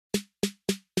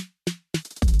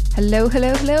Hello,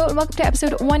 and welcome to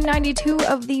episode 192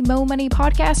 of the Mo Money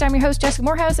Podcast. I'm your host, Jessica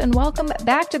Morehouse, and welcome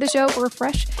back to the show for a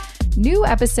fresh new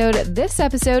episode. This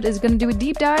episode is going to do a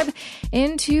deep dive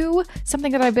into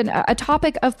something that I've been a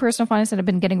topic of personal finance that I've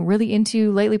been getting really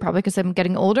into lately, probably because I'm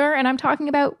getting older, and I'm talking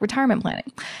about retirement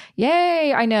planning.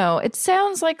 Yay, I know. It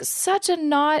sounds like such a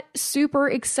not super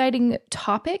exciting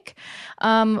topic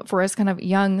for us kind of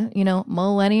young,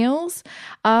 millennials.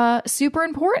 Super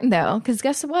important though, because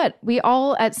guess what? We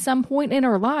all at some point in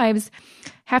our lives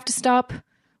have to stop.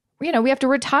 We have to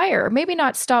retire, maybe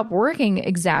not stop working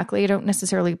exactly. I don't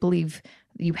necessarily believe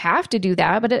you have to do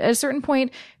that, but at a certain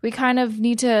point, we kind of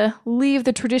need to leave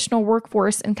the traditional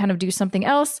workforce and kind of do something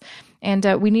else. And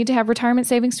we need to have retirement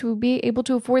savings to be able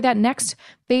to afford that next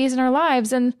phase in our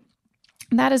lives. And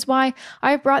that is why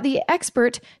I've brought the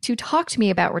expert to talk to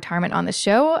me about retirement on the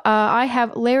show. I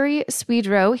have Larry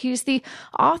Swedroe. He's the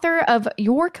author of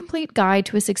Your Complete Guide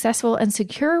to a Successful and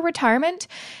Secure Retirement.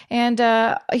 And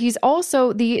he's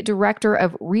also the director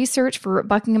of research for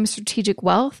Buckingham Strategic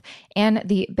Wealth and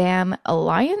the BAM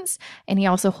Alliance. And he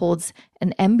also holds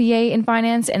an MBA in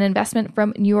finance and investment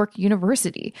from New York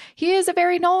University. He is a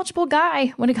very knowledgeable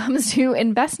guy when it comes to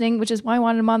investing, which is why I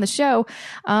wanted him on the show.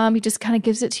 He just kind of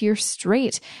gives it to you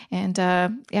straight. And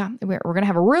we're going to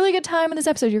have a really good time in this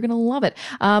episode. You're going to love it.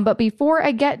 But before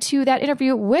I get to that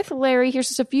interview with Larry, here's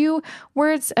just a few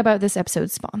words about this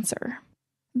episode's sponsor.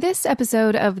 This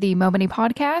episode of the Mo Money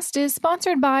Podcast is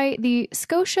sponsored by the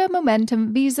Scotia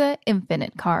Momentum Visa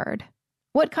Infinite Card.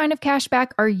 What kind of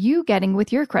cashback are you getting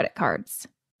with your credit cards?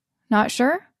 Not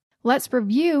sure? Let's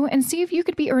review and see if you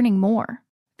could be earning more.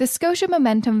 The Scotia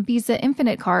Momentum Visa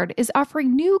Infinite Card is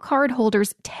offering new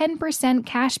cardholders 10%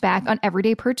 cashback on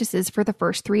everyday purchases for the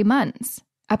first 3 months,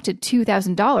 up to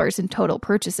 $2,000 in total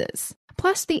purchases,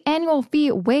 plus the annual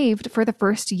fee waived for the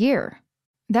first year.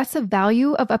 That's a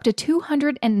value of up to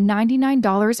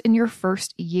 $299 in your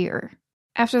first year.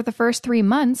 After the first 3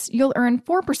 months, you'll earn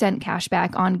 4%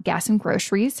 cashback on gas and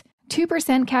groceries,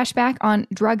 2% cashback on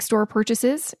drugstore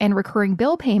purchases and recurring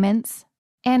bill payments,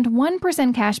 and 1%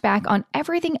 cashback on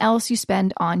everything else you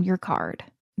spend on your card.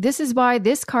 This is why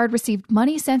this card received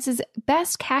MoneySense's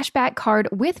Best Cashback Card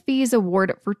with Fees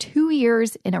award for 2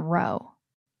 years in a row.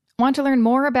 Want to learn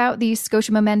more about the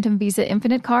Scotia Momentum Visa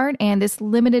Infinite Card and this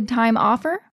limited time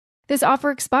offer? This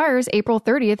offer expires April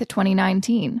 30th,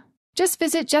 2019. Just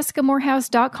visit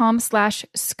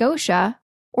jessicamorehouse.com/Scotia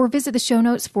or visit the show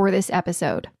notes for this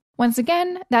episode. Once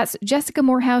again, that's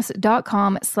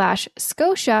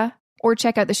jessicamorehouse.com/Scotia or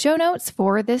check out the show notes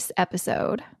for this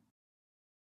episode.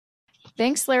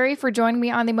 Thanks, Larry, for joining me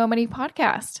on the Mo Money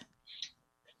Podcast.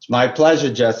 It's my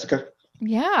pleasure, Jessica.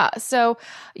 Yeah. So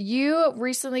you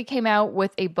recently came out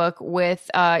with a book with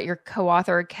your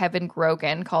co-author, Kevin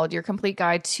Grogan, called Your Complete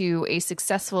Guide to a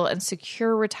Successful and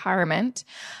Secure Retirement.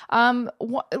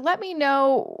 Let me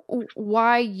know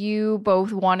why you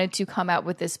both wanted to come out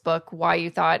with this book, why you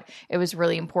thought it was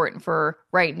really important for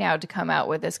right now to come out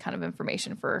with this kind of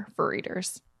information for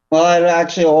readers. Well, I'd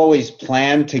actually always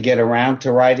planned to get around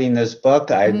to writing this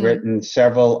book. I'd written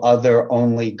several other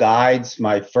only guides.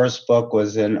 My first book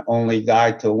was an only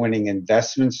guide to a winning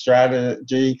investment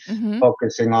strategy,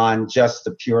 focusing on just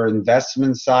the pure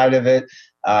investment side of it,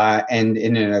 and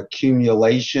in an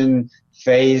accumulation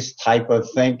phase type of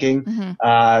thinking.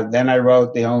 Then I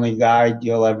wrote The Only Guide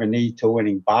You'll Ever Need to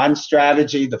Winning Bond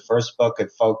Strategy. The first book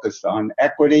had focused on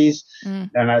equities.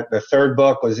 Then the third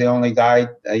book was The Only Guide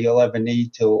You'll Ever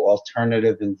Need to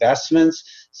Alternative Investments,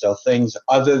 so things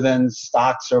other than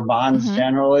stocks or bonds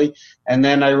generally. And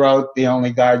then I wrote The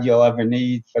Only Guide You'll Ever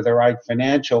Need for the Right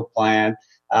Financial Plan,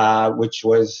 which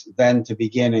was then to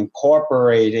begin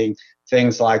incorporating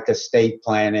things like estate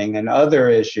planning and other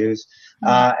issues.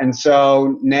 And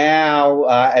so now,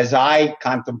 as I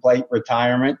contemplate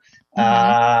retirement,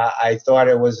 I thought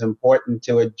it was important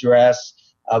to address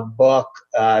a book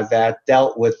that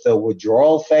dealt with the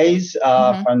withdrawal phase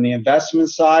from the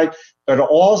investment side, but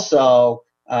also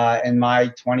in my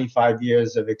 25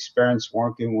 years of experience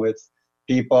working with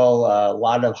people, a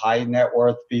lot of high net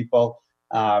worth people,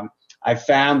 I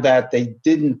found that they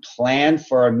didn't plan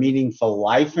for a meaningful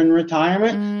life in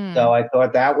retirement. So I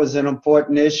thought that was an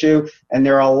important issue. And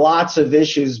there are lots of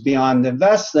issues beyond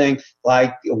investing,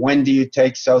 like when do you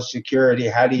take Social Security?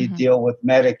 How do you deal with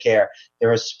Medicare?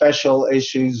 There are special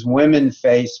issues women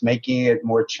face, making it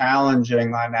more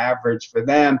challenging on average for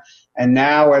them. And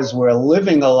now as we're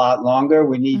living a lot longer,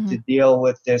 we need to deal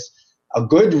with this a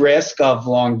good risk of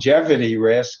longevity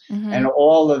risk and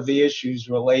all of the issues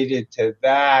related to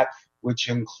that. which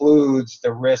includes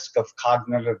the risk of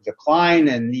cognitive decline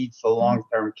and need for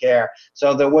long-term care.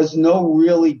 So there was no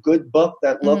really good book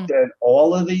that looked at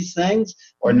all of these things,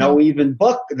 or no even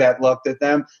book that looked at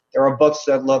them. There are books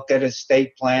that look at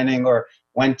estate planning or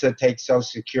when to take Social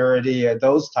Security or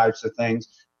those types of things,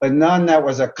 but none that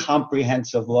was a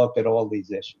comprehensive look at all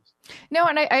these issues. No,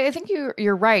 and I think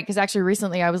you're right, because actually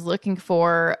recently I was looking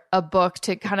for a book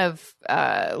to kind of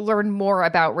learn more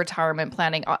about retirement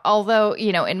planning. Although,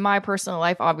 in my personal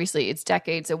life, obviously it's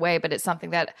decades away, but it's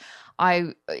something that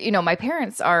my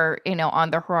parents are, on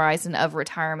the horizon of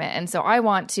retirement. And so I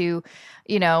want to,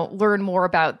 learn more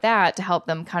about that to help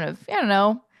them kind of,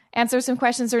 answer some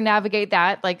questions or navigate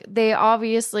that. Like they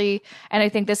obviously, and I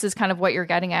think this is kind of what you're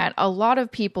getting at, a lot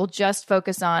of people just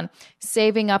focus on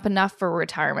saving up enough for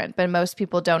retirement, but most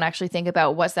people don't actually think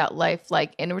about what's that life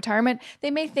like in retirement.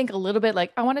 They may think a little bit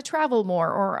like, I want to travel more,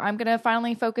 or I'm going to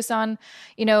finally focus on,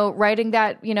 writing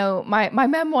that, my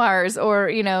memoirs,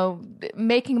 or,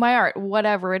 making my art,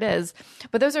 whatever it is.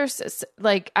 But those are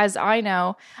like, as I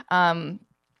know,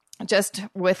 just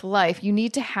with life, you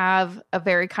need to have a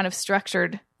very kind of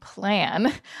structured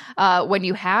plan when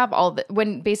you have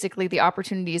when basically the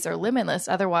opportunities are limitless.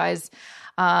 Otherwise,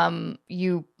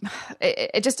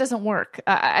 it just doesn't work.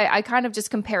 I kind of just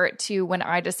compare it to when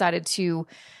I decided to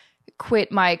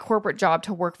quit my corporate job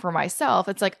to work for myself.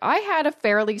 It's like I had a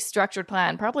fairly structured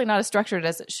plan, probably not as structured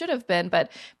as it should have been,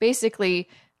 but basically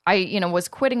I, was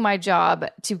quitting my job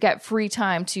to get free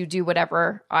time to do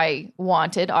whatever I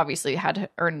wanted. Obviously, I had to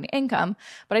earn an income.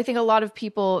 But I think a lot of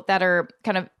people that are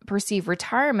kind of perceive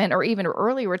retirement or even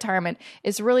early retirement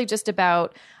is really just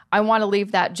about, I want to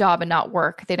leave that job and not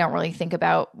work. They don't really think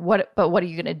about what are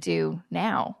you going to do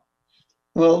now?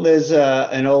 Well, there's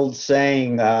an old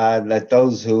saying that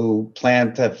those who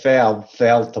plan to fail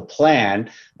to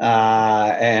plan.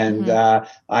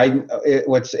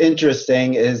 What's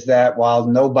interesting is that while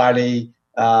nobody,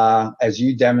 as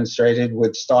you demonstrated,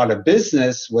 would start a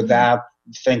business without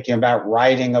thinking about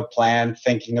writing a plan,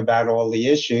 thinking about all the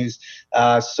issues,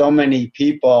 so many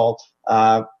people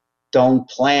don't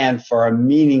plan for a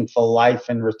meaningful life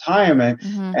in retirement.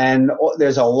 And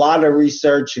there's a lot of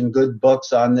research and good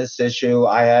books on this issue.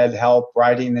 I had help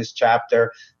writing this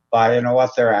chapter by an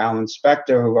author, Alan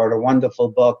Spector, who wrote a wonderful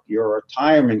book, Your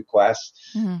Retirement Quest.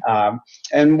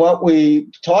 And what we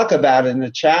talk about in the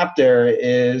chapter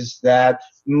is that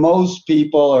most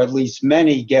people, or at least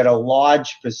many, get a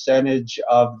large percentage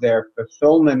of their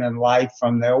fulfillment in life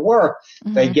from their work.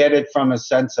 They get it from a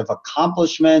sense of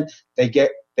accomplishment. They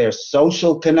get their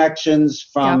social connections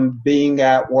from being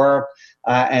at work,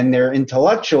 and their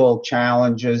intellectual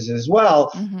challenges as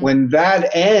well. When that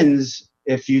ends,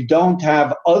 if you don't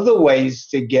have other ways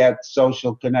to get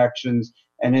social connections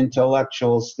and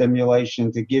intellectual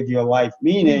stimulation to give your life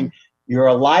meaning,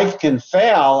 your life can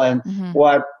fail. And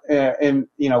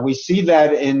we see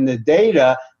that in the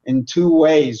data in two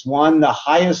ways. One, the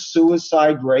highest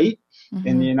suicide rate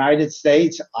in the United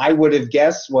States, I would have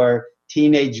guessed, were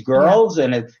teenage girls,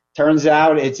 and it turns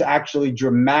out it's actually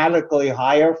dramatically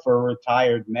higher for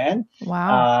retired men.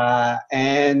 Wow.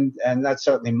 And that's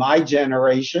certainly my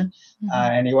generation.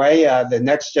 Anyway, the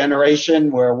next generation,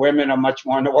 where women are much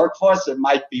more in the workforce, it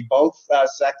might be both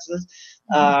sexes.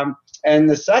 And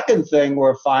the second thing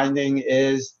we're finding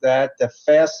is that the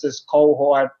fastest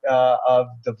cohort of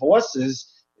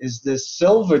divorces is the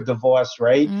silver divorce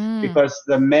rate, because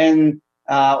the men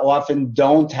often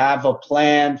don't have a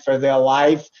plan for their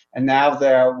life, and now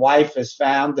their wife has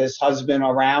found this husband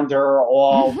around her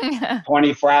all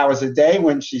 24 hours a day,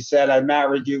 when she said, I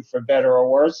married you for better or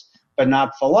worse, but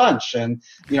not for lunch. And,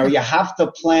 you have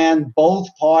to plan both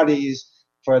parties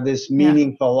for this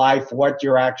meaningful life, what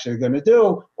you're actually going to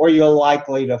do, or you're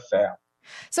likely to fail.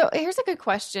 So here's a good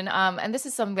question. And this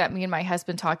is something that me and my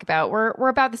husband talk about. We're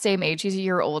about the same age. He's a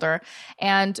year older,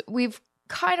 and we've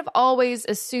kind of always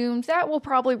assumed that we'll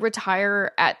probably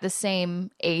retire at the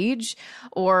same age,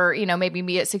 or, maybe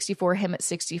me at 64, him at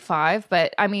 65.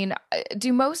 But I mean,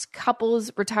 do most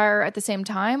couples retire at the same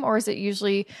time, or is it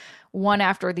usually one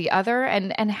after the other?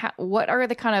 And what are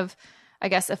the kind of, I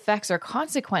guess, effects or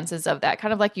consequences of that?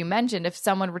 Kind of like you mentioned, if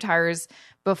someone retires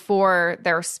before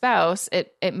their spouse,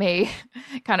 it may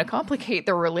kind of complicate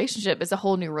their relationship. It's a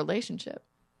whole new relationship.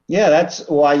 Yeah, that's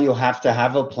why you have to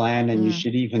have a plan, and you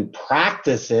should even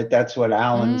practice it. That's what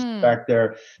Alan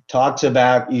Spector talks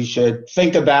about. You should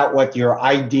think about what your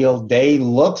ideal day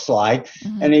looks like,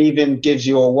 and it even gives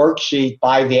you a worksheet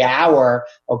by the hour.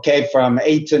 Okay, from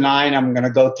 8 to 9, I'm going to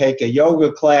go take a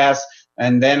yoga class,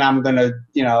 and then I'm going to,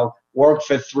 work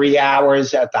for 3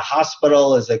 hours at the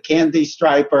hospital as a candy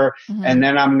striper, and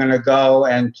then I'm going to go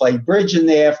and play bridge in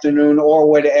the afternoon, or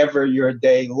whatever your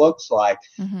day looks like.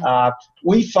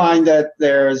 We find that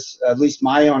there's, at least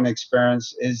my own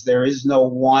experience, is there is no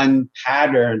one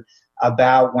pattern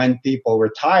about when people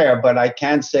retire, but I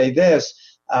can say this.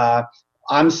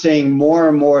 I'm seeing more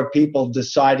and more people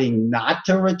deciding not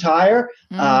to retire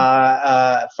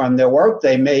from their work.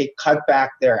 They may cut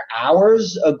back their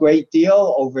hours a great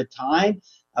deal over time.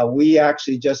 We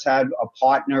actually just had a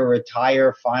partner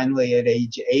retire finally at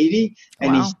age 80,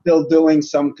 and he's still doing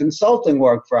some consulting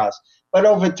work for us. But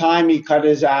over time, he cut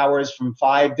his hours from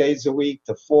 5 days a week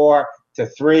to 4 to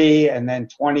 3, and then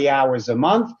 20 hours a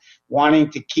month, wanting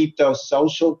to keep those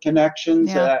social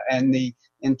connections and the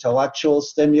intellectual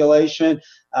stimulation.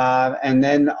 And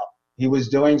then he was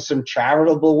doing some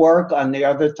charitable work on the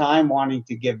other time, wanting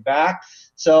to give back.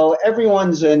 So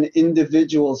everyone's an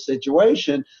individual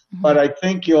situation, but I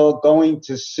think you're going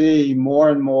to see more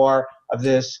and more of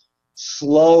this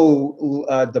slow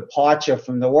departure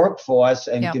from the workforce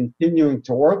and continuing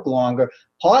to work longer,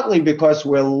 partly because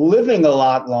we're living a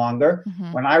lot longer.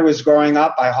 When I was growing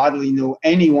up, I hardly knew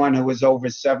anyone who was over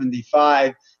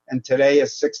 75. And today, a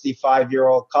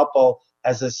 65-year-old couple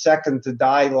has a second to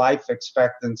die life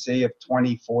expectancy of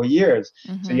 24 years.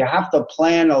 So you have to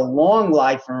plan a long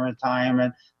life in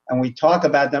retirement. And we talk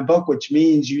about that in the book, which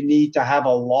means you need to have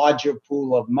a larger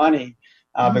pool of money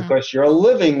because you're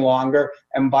living longer.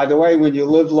 And by the way, when you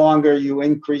live longer, you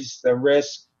increase the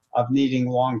risk of needing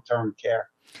long-term care.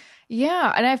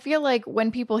 Yeah. And I feel like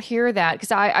when people hear that,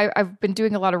 because I've been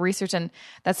doing a lot of research, and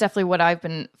that's definitely what I've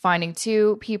been finding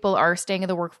too. People are staying in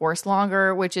the workforce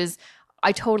longer, which is,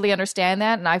 I totally understand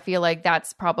that. And I feel like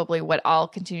that's probably what I'll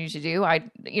continue to do.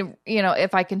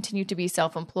 If I continue to be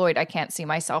self-employed, I can't see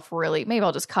myself really, maybe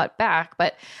I'll just cut back.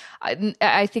 But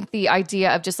I think the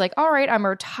idea of just like, all right, I'm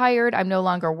retired, I'm no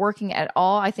longer working at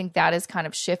all. I think that is kind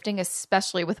of shifting,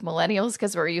 especially with millennials,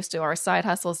 because we're used to our side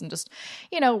hustles and just,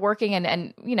 working.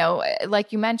 And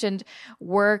like you mentioned,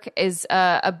 work is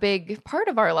a big part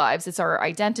of our lives. It's our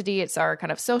identity. It's our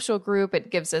kind of social group.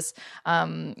 It gives us,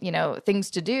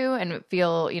 things to do and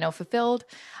feel, fulfilled.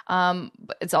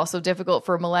 But it's also difficult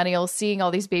for millennials, seeing all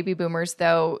these baby boomers,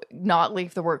 though, not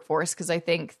leave the workforce, because I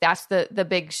think that's the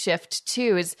big shift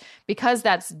too, is because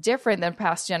that's different than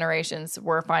past generations.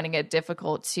 We're finding it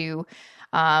difficult to,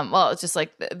 it's just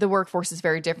like the workforce is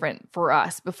very different for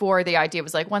us. Before, the idea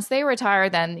was like, once they retire,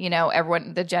 then,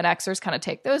 everyone, the Gen Xers kind of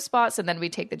take those spots, and then we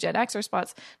take the Gen Xer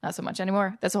spots. Not so much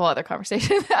anymore. That's a whole other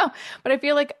conversation now. But I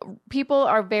feel like people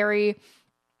are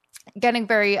getting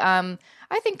very,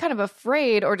 I think, kind of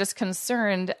afraid or just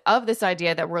concerned of this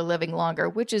idea that we're living longer,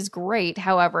 which is great.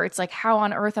 However, it's like, how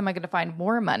on earth am I going to find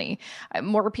more money?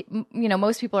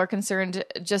 Most people are concerned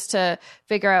just to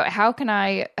figure out, how can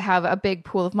I have a big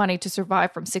pool of money to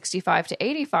survive from 65 to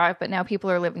 85? But now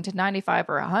people are living to 95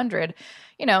 or 100.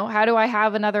 How do I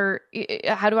have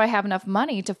enough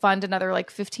money to fund another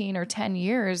like 15 or 10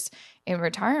 years in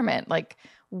retirement? Like,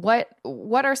 what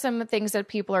are some things that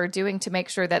people are doing to make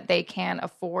sure that they can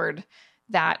afford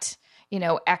that,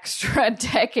 extra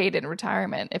decade in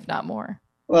retirement, if not more?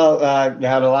 Well, you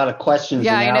had a lot of questions.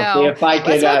 Yeah, I know. If I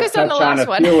could touch on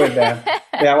a few of them.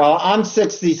 Yeah, well, I'm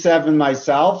 67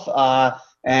 myself,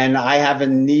 and I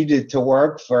haven't needed to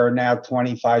work for now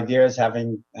 25 years,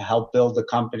 having helped build the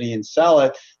company and sell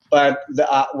it. But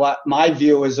what my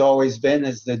view has always been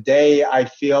is the day I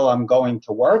feel I'm going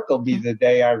to work will be the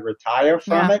day I retire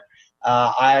from it.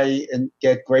 I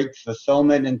get great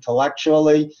fulfillment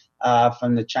intellectually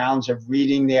from the challenge of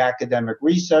reading the academic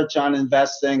research on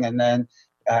investing, and then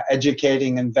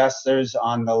educating investors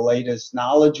on the latest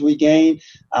knowledge we gain,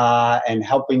 and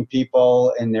helping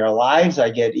people in their lives. I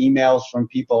get emails from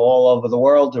people all over the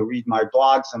world who read my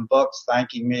blogs and books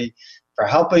thanking me for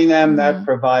helping them. That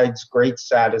provides great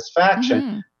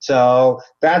satisfaction. So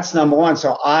that's number one.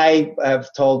 So I have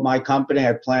told my company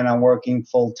I plan on working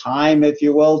full time, if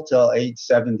you will, till age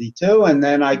 72. And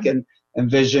then I can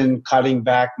envision cutting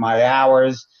back my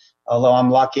hours. Although I'm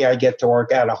lucky, I get to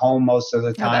work out of home most of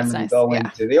the time and go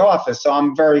into the office. So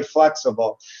I'm very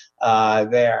flexible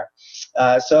there.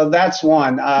 So that's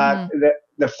one.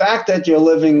 The fact that you're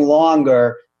living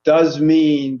longer does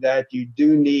mean that you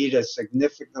do need a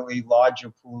significantly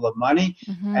larger pool of money.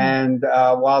 And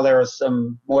while there are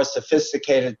some more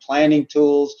sophisticated planning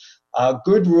tools, a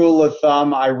good rule of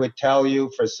thumb, I would tell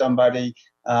you, for somebody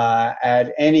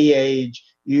at any age,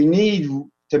 you need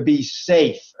to be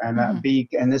safe and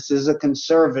and this is a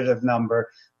conservative number.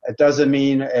 It doesn't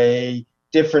mean a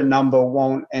different number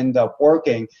won't end up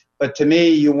working. But to me,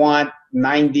 you want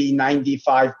 90,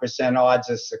 95% odds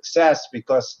of success,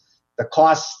 because the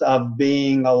cost of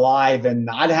being alive and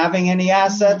not having any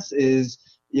assets is,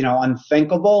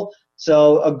 unthinkable.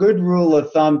 So a good rule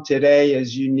of thumb today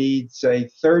is you need, say,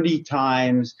 30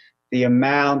 times the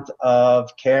amount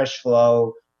of cash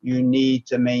flow you need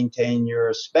to maintain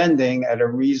your spending at a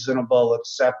reasonable,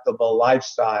 acceptable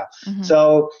lifestyle.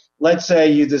 So let's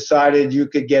say you decided you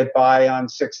could get by on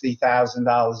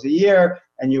 $60,000 a year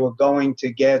and you were going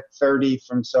to get 30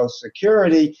 from Social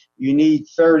Security. You need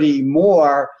 30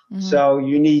 more. So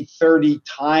you need 30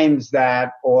 times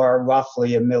that, or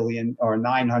roughly $1 million or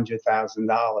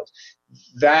 $900,000.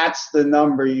 That's the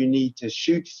number you need to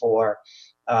shoot for.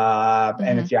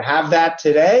 And if you have that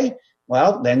today,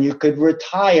 well, then you could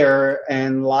retire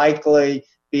and likely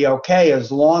be okay as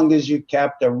long as you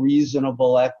kept a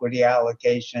reasonable equity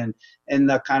allocation in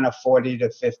the kind of 40 to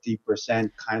 50%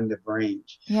 kind of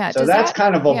range. Yeah. So that's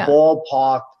kind of a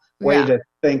ballpark way to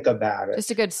think about it.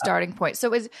 Just a good starting point. So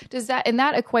does that, in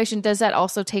that equation, does that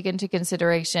also take into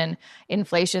consideration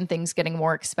inflation, things getting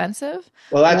more expensive?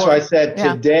 Well, that's why I said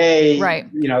today, you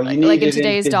need like it in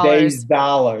today's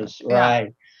dollars,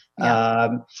 right? Yeah.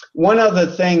 One other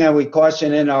thing that we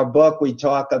caution in our book, we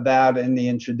talk about in the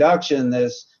introduction,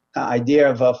 this idea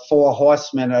of a 4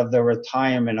 horsemen of the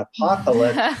retirement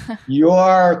apocalypse.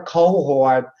 Your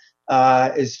cohort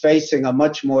is facing a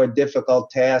much more difficult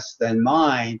task than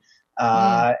mine.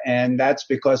 And that's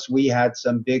because we had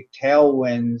some big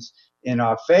tailwinds in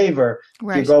our favor.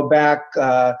 If you go back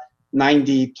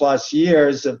 90 plus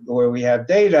years of where we have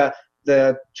data,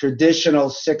 the traditional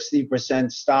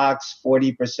 60% stocks,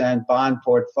 40% bond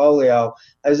portfolio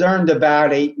has earned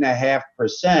about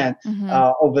 8.5%.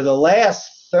 Over the last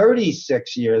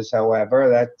 36 years, however,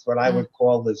 that's what I would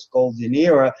call this golden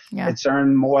era. It's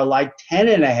earned more like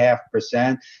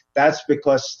 10.5%. That's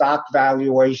because stock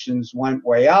valuations went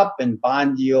way up and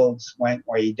bond yields went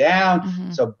way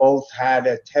down. So both had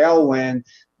a tailwind.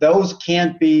 Those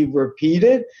can't be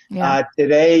repeated.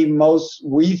 Today,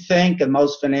 we think, and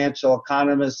most financial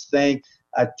economists think,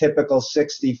 a typical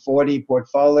 60-40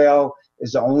 portfolio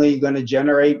is only going to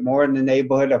generate more in the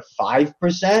neighborhood of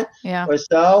 5% or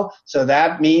so. So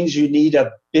that means you need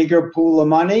a bigger pool of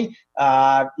money.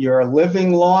 You're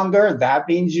living longer. That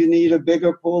means you need a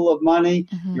bigger pool of money.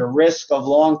 Your risk of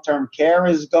long-term care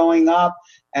is going up.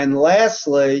 And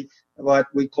lastly, what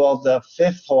we call the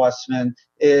 5th horseman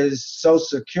is Social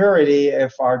Security.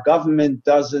 If our government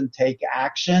doesn't take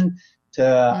action to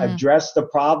address the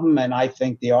problem, and I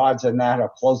think the odds on that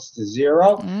are close to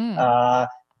zero,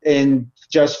 in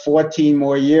just 14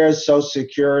 more years, Social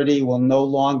Security will no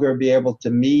longer be able to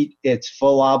meet its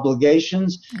full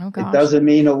obligations. It doesn't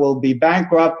mean it will be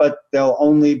bankrupt, but they'll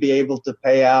only be able to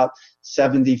pay out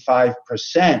 75%.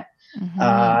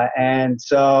 And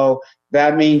so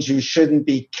that means you shouldn't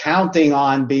be counting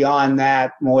on beyond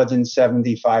that more than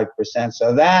 75%.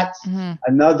 So that's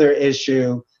another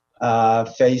issue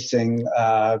facing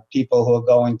people who are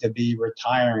going to be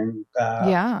retiring.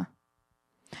 Yeah.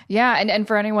 And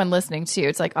for anyone listening too,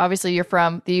 it's like, obviously you're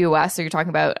from the US, so you're talking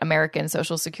about American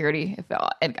Social Security.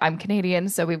 And I'm Canadian,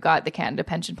 so we've got the Canada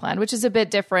Pension Plan, which is a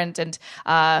bit different. And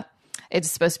it's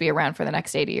supposed to be around for the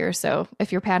next 80 years. So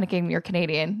if you're panicking, you're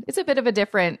Canadian. It's a bit of a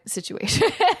different situation.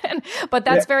 But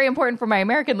that's very important for my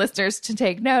American listeners to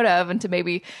take note of and to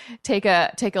maybe take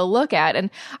a look at. And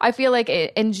I feel like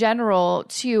in general,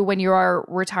 too, when you are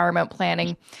retirement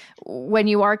planning, when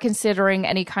you are considering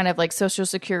any kind of like Social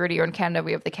Security, or in Canada,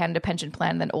 we have the Canada Pension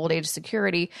Plan, then old age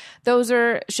security, those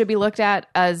should be looked at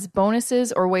as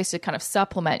bonuses or ways to kind of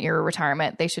supplement your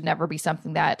retirement. They should never be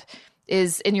something that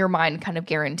is in your mind kind of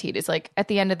guaranteed. It's like at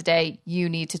the end of the day, you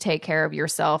need to take care of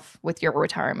yourself with your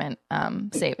retirement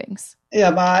savings.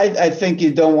 Yeah, but I think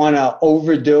you don't want to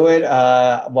overdo it.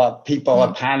 People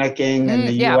are panicking in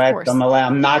the U.S.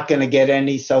 I'm not going to get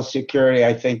any Social Security.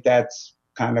 I think that's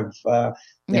kind of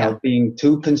being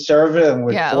too conservative and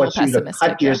would force you to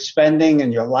cut your spending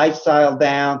and your lifestyle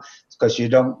down, because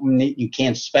you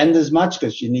can't spend as much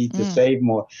because you need to save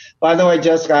more. By the way,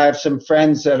 Jessica, I have some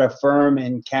friends at a firm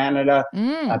in Canada,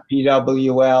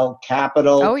 PWL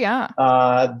Capital. Oh, yeah.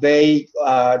 They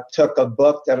took a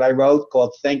book that I wrote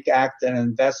called Think, Act, and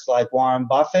Invest Like Warren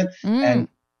Buffett and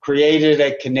created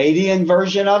a Canadian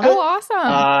version of it. Oh,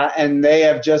 awesome. And they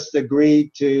have just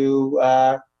agreed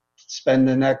to spend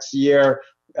the next year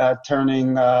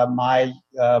turning my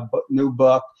new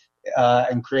book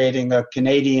and creating a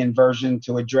Canadian version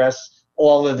to address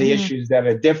all of the issues that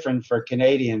are different for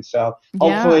Canadians. So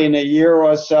hopefully in a year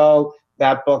or so,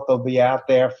 that book will be out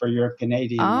there for your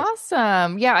Canadian.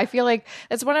 Awesome. Yeah, I feel like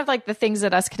that's one of like the things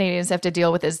that us Canadians have to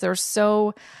deal with is there's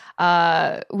so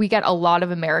we get a lot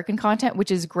of American content,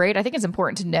 which is great. I think it's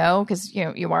important to know because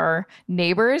you are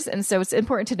neighbors, and so it's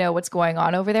important to know what's going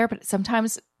on over there. But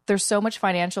sometimes there's so much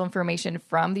financial information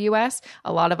from the US.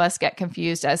 A lot of us get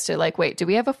confused as to like, wait, do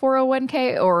we have a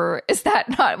 401k or is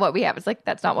that not what we have? It's like,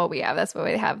 that's not what we have. That's what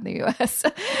we have in the US.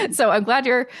 So I'm glad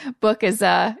your book is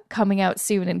coming out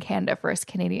soon in Canada for us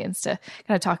Canadians to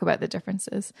kind of talk about the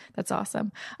differences. That's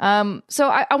awesome. So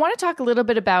I want to talk a little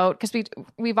bit about, because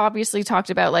we've obviously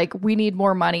talked about like, we need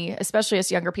more money, especially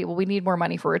as younger people, we need more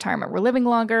money for retirement. We're living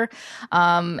longer.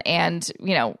 And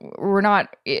we're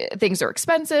not, things are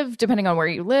expensive depending on where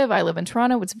you live. I live in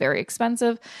Toronto. It's very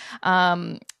expensive.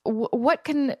 What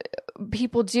can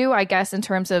people do, I guess, in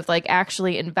terms of like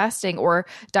actually investing or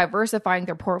diversifying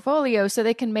their portfolio so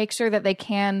they can make sure that they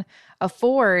can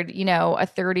afford, a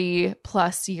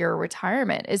 30+ year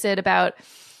retirement? Is it about,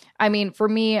 for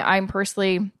me, I'm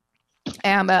personally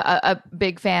am a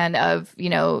big fan of,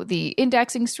 the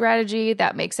indexing strategy.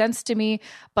 That makes sense to me.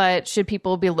 But should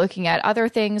people be looking at other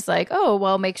things like, oh,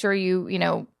 well, make sure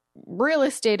you real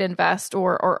estate invest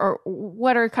or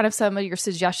what are kind of some of your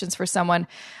suggestions for someone,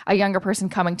 a younger person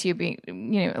coming to you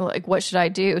being, like, what should I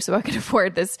do so I can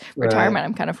afford this retirement? Right.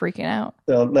 I'm kind of freaking out.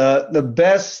 So the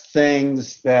best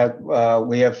things that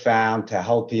we have found to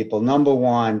help people, number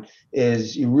one,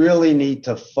 is you really need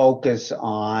to focus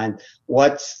on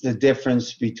what's the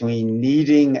difference between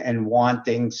needing and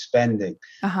wanting spending.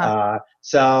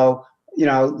 So,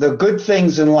 the good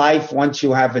things in life, once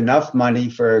you have enough money,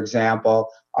 for example,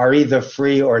 are either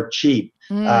free or cheap.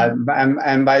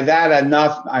 And by that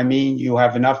enough, I mean you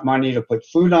have enough money to put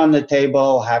food on the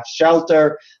table, have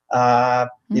shelter,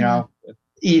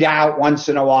 eat out once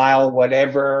in a while,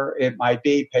 whatever it might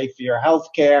be, pay for your health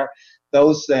care,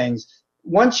 those things.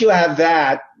 Once you have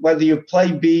that, whether you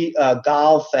play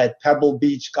golf at Pebble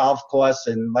Beach Golf Course,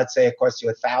 and let's say it costs you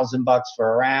 $1,000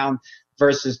 for a round,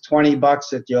 versus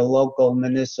 $20 at your local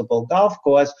municipal golf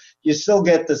course, you still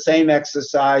get the same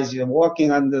exercise. You're walking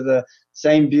under the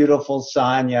same beautiful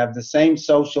sun. You have the same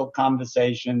social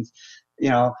conversations.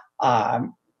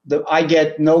 I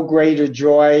get no greater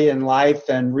joy in life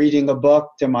than reading a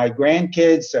book to my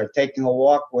grandkids or taking a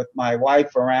walk with my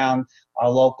wife around our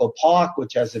local park,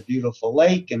 which has a beautiful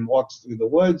lake and walks through the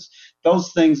woods.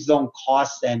 Those things don't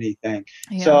cost anything.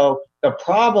 Yeah. So the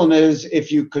problem is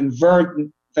if you convert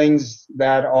things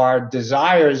that are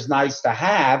desires nice to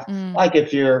have, like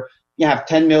if you have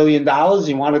 $10 million,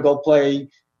 you want to go play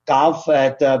golf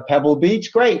at Pebble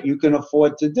Beach, great, you can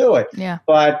afford to do it. Yeah.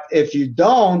 But if you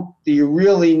don't, do you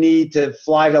really need to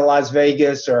fly to Las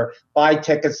Vegas or buy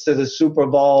tickets to the Super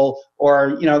Bowl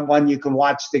or, when you can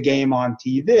watch the game on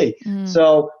TV?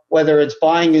 So whether it's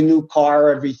buying a new car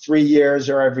every 3 years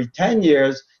or every 10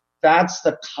 years, that's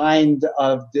the kind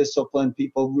of discipline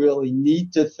people really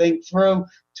need to think through.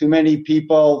 Too many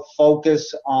people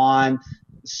focus on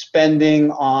spending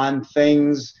on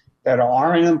things that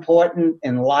aren't important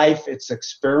in life. It's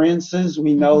experiences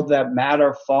we know that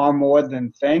matter far more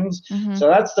than things. So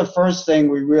that's the first thing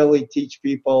we really teach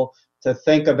people to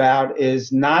think about,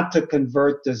 is not to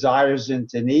convert desires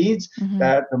into needs.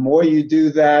 That the more you do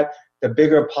that, the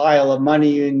bigger pile of money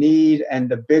you need and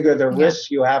the bigger the risk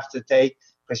you have to take,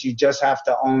 because you just have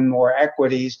to own more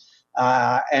equities.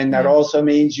 And that also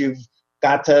means you've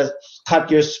got to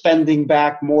cut your spending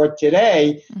back more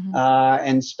today,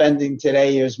 and spending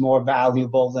today is more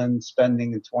valuable than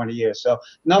spending in 20 years. So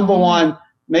number one,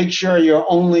 make sure you're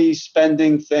only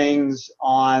spending things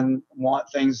on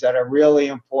things that are really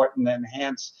important and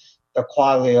enhance the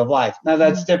quality of life. Now,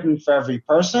 that's different for every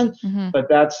person, but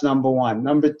that's number one.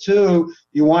 Number two,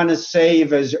 you want to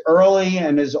save as early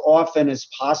and as often as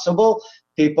possible.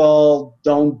 People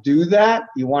don't do that.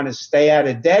 You want to stay out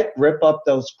of debt, rip up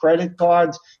those credit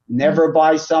cards, never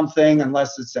buy something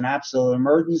unless it's an absolute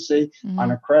emergency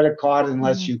on a credit card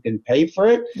unless you can pay for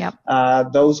it.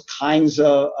 Those kinds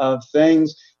of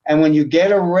things. And when you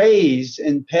get a raise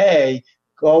in pay,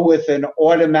 go with an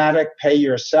automatic pay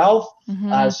yourself.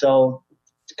 So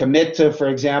commit to, for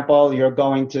example, you're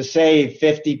going to save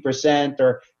 50%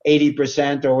 or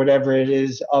 80% or whatever it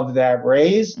is of that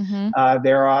raise.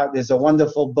 There's a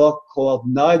wonderful book called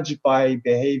Nudge by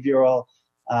behavioral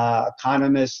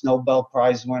economist, Nobel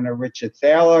Prize winner Richard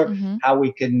Thaler, how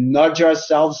we can nudge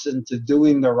ourselves into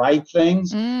doing the right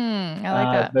things. I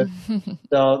like that.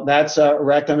 So that's a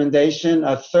recommendation.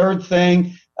 A third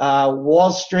thing,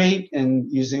 Wall Street,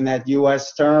 and using that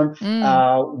U.S. term,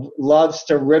 loves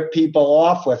to rip people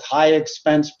off with high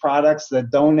expense products that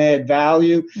don't add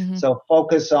value. So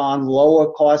focus on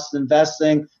lower cost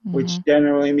investing, which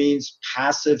generally means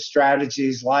passive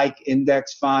strategies like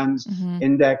index funds,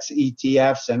 index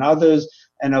ETFs, and others,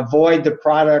 and avoid the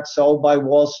products sold by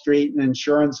Wall Street and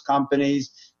insurance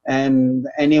companies and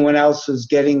anyone else who's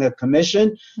getting a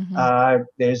commission.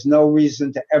 There's no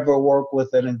reason to ever work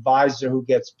with an advisor who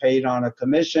gets paid on a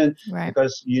commission,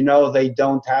 because they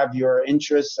don't have your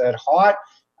interests at heart.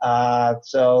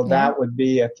 So that would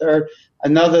be a third.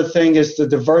 Another thing is to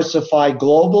diversify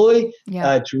globally.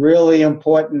 It's really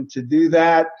important to do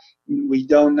that. We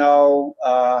don't know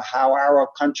how our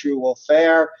country will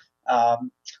fare.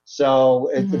 So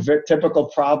the typical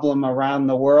problem around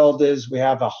the world is we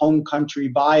have a home country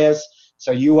bias.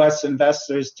 So U.S.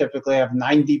 investors typically have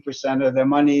 90% of their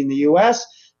money in the U.S.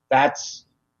 That's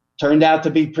turned out to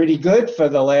be pretty good for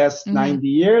the last 90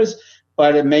 years,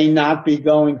 but it may not be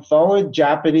going forward.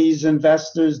 Japanese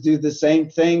investors do the same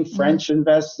thing. French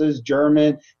investors,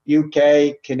 German,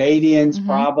 UK, Canadians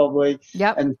probably.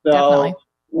 And so definitely.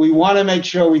 We want to make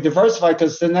sure we diversify,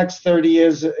 because the next 30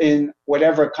 years in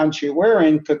whatever country we're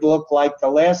in could look like the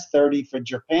last 30 for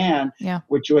Japan,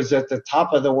 which was at the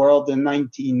top of the world in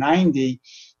 1990,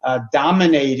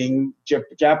 dominating.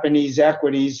 Japanese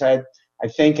equities had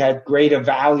greater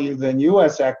value than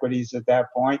U.S. equities at that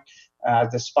point,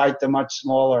 despite the much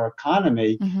smaller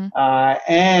economy.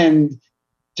 And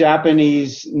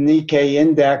Japanese Nikkei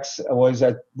index was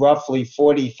at roughly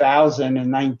 40,000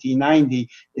 in 1990.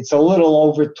 It's a little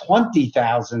over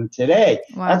 20,000 today.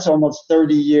 That's almost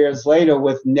 30 years later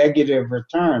with negative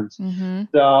returns.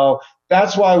 So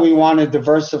that's why we want to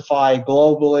diversify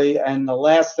globally. And the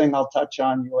last thing I'll touch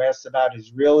on, you asked about,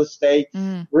 is real estate.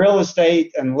 Real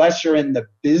estate, unless you're in the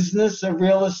business of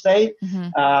real estate,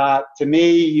 to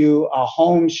me, a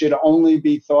home should only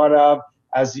be thought of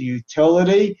as a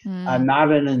utility,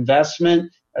 not an investment.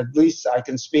 At least I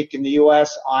can speak in the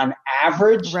U.S. On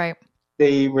average,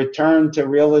 the return to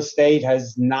real estate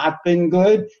has not been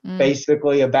good,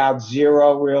 basically about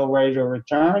zero real rate of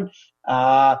return.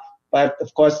 But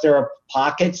of course, there are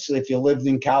pockets. If you lived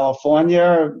in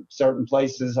California, certain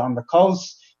places on the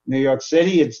coast, New York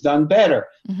City, it's done better.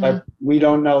 But we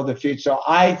don't know the future. So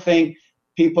I think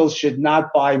people should not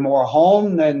buy more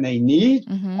home than they need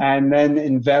and then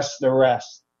invest the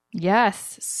rest.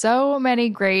 Yes. So many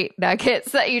great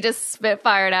nuggets that you just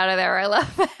spitfired out of there. I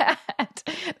love that.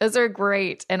 Those are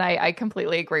great. And I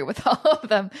completely agree with all of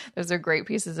them. Those are great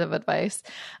pieces of advice.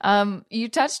 You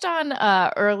touched on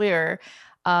earlier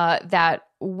that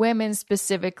women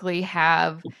specifically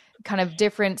have kind of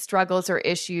different struggles or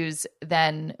issues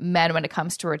than men when it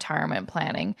comes to retirement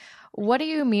planning. What do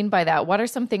you mean by that? What are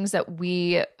some things that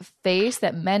we face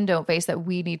that men don't face that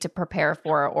we need to prepare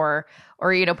for, or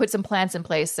put some plans in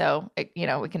place so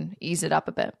we can ease it up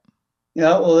a bit?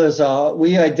 Well,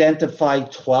 we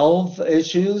identified 12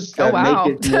 issues that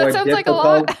make it more that sounds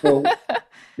difficult. Like a lot.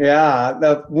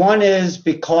 The one is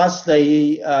because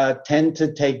they tend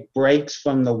to take breaks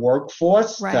from the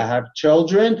workforce to have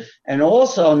children, and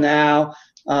also now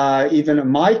even in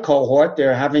my cohort,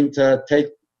 they're having to take,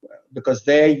 because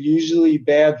they usually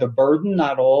bear the burden,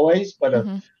 not always, but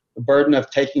the burden of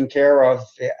taking care of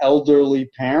the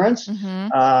elderly parents.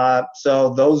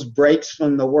 So those breaks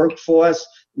from the workforce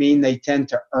mean they tend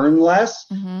to earn less.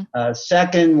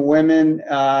 Second, women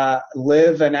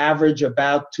live an average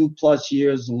about 2+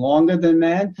 years longer than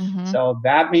men. So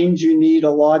that means you need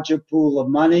a larger pool of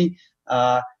money.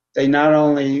 They not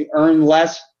only earn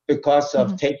less because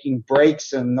of taking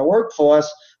breaks in the workforce,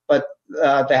 but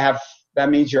that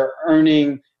means you're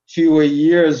earning fewer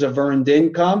years of earned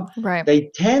income. They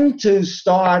tend to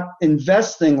start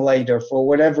investing later for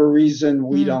whatever reason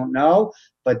we don't know,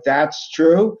 but that's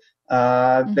true.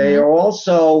 They are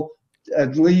also,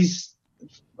 at least,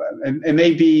 it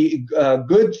may be a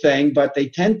good thing, but they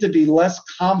tend to be less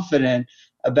confident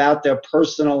about their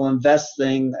personal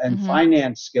investing and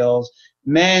finance skills.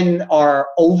 Men are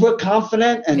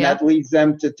overconfident, and that leads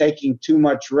them to taking too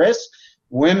much risk.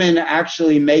 Women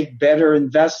actually make better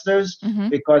investors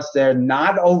because they're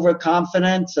not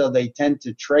overconfident, so they tend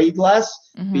to trade less,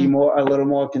 be a little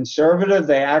more conservative.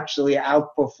 They actually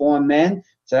outperform men,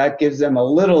 so that gives them a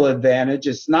little advantage.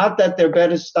 It's not that they're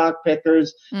better stock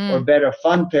pickers or better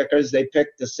fund pickers. They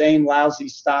pick the same lousy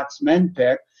stocks men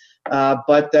pick,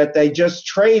 but that they just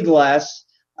trade less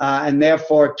and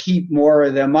therefore keep more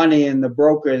of their money, and the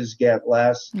brokers get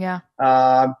less.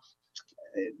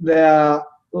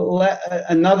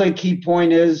 Another key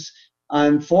point is,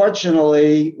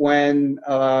 unfortunately, when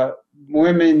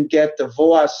women get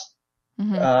divorced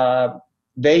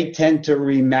They tend to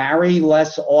remarry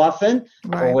less often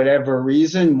for whatever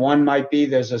reason. One might be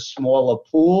there's a smaller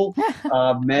pool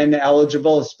of men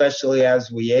eligible, especially as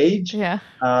we age.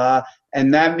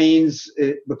 And that means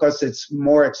because it's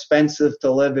more expensive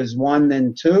to live as one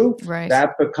than two,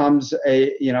 that becomes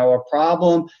a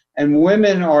problem. And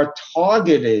women are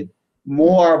targeted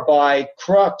more by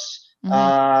crooks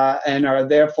and are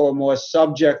therefore more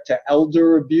subject to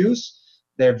elder abuse.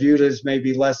 They're viewed as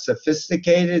maybe less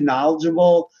sophisticated,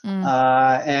 knowledgeable,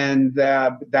 and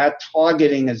that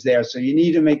targeting is there. So you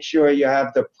need to make sure you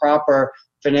have the proper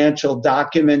financial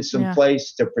documents in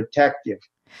place to protect you.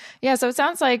 Yeah, so it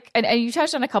sounds like, and you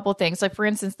touched on a couple of things, like for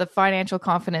instance, the financial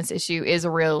confidence issue is a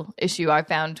real issue I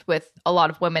found with a lot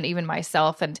of women, even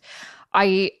myself. And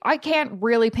I can't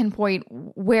really pinpoint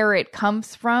where it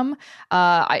comes from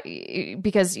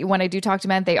because when I do talk to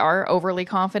men, they are overly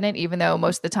confident, even though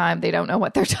most of the time they don't know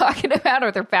what they're talking about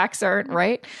or their facts aren't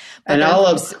right. But and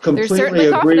I'll completely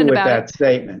agree with that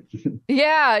statement.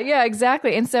 Yeah,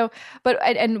 exactly. And so,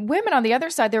 and women on the other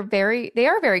side, they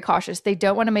are very cautious. They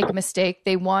don't want to make a mistake.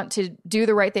 They want to do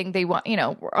the right thing. They want,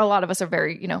 a lot of us are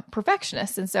very,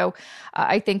 perfectionists. And so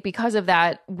I think because of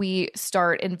that, we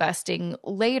start investing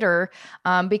later.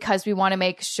 Because we want to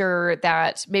make sure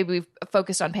that maybe we've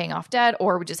focused on paying off debt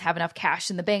or we just have enough cash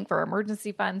in the bank for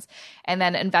emergency funds. And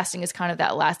then investing is kind of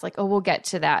that last, like, oh, we'll get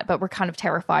to that. But we're kind of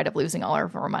terrified of losing all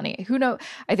of our money. Who knows?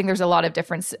 I think there's a lot of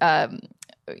different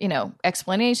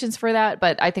explanations for that,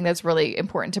 but I think that's really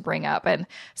important to bring up and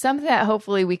something that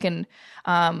hopefully we can,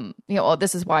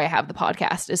 this is why I have the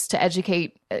podcast, is to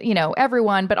educate,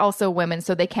 everyone, but also women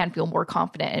so they can feel more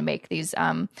confident and make these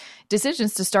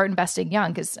decisions to start investing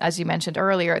young. Because as you mentioned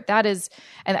earlier, that is,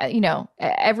 and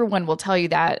everyone will tell you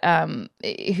that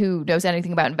who knows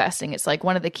anything about investing. It's like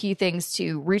one of the key things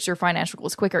to reach your financial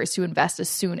goals quicker is to invest as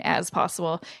soon as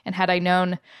possible. And had I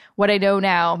known what I know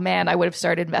now, man, I would have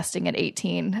started investing at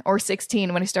 18 or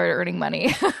 16 when I started earning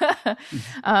money.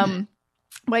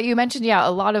 But you mentioned, a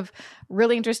lot of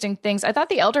really interesting things. I thought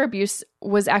the elder abuse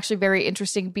was actually very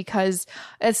interesting because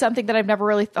it's something that I've never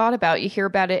really thought about. You hear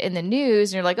about it in the news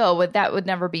and you're like, oh, well, that would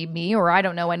never be me, or I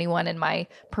don't know anyone in my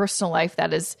personal life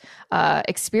that has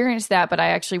experienced that. But I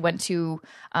actually went to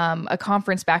a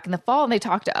conference back in the fall and they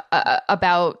talked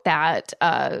about that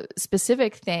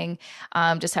specific thing,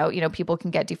 just how, people can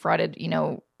get defrauded,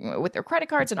 with their credit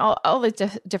cards and all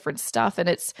the different stuff. And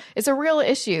it's a real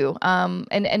issue.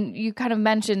 And you kind of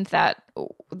mentioned that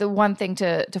the one thing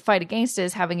to fight against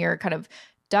is having your kind of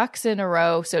ducks in a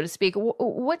row, so to speak.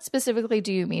 What specifically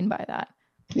do you mean by that?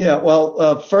 Yeah,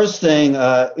 well, first thing,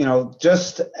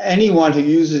 just anyone who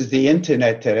uses the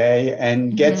internet today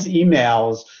and gets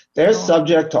emails, they're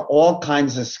subject to all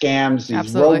kinds of scams,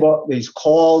 these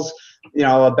calls,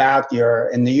 about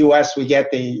in the U.S., we get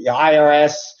the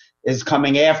IRS is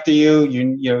coming after you.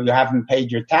 You haven't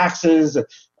paid your taxes,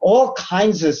 all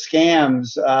kinds of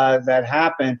scams that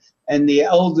happen. And the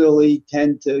elderly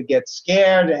tend to get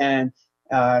scared and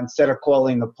instead of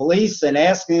calling the police and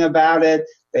asking about it,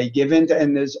 they give in to,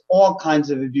 and there's all kinds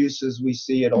of abuses. We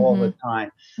see it all the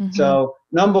time. So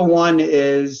number one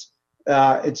is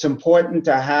it's important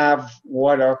to have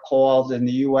what are called in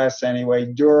the U.S. anyway,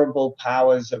 durable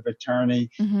powers of attorney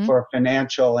for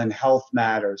financial and health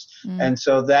matters. And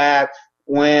so that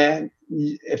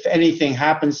if anything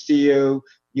happens to you,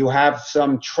 you have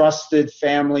some trusted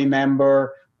family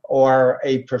member or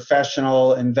a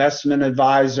professional investment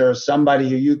advisor, somebody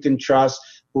who you can trust,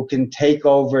 who can take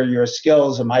over your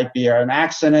skills. It might be an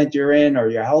accident you're in or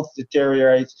your health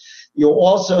deteriorates. You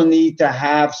also need to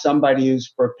have somebody who's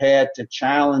prepared to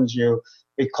challenge you,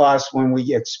 because when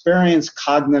we experience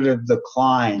cognitive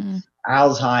decline,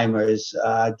 Alzheimer's,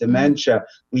 dementia,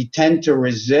 we tend to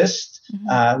resist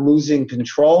losing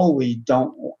control.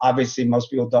 Obviously, most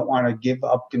people don't want to give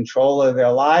up control of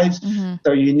their lives.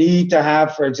 So you need to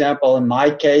have, for example, in my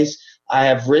case, I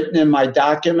have written in my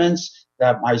documents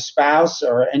that my spouse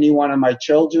or any one of my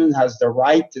children has the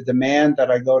right to demand that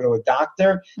I go to a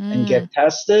doctor and get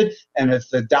tested. And if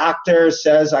the doctor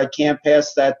says I can't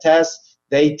pass that test,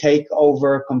 they take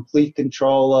over complete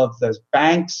control of the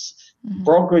banks,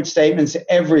 brokerage statements,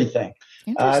 everything.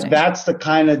 That's the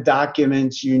kind of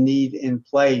documents you need in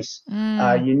place.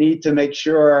 You need to make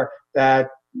sure that,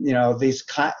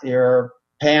 your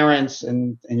parents,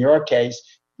 in your case,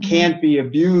 can't be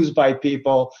abused by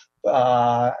people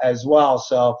as well.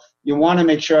 So you want to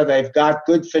make sure they've got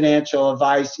good financial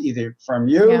advice, either from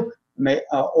you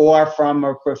or from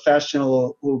a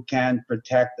professional who can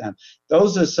protect them.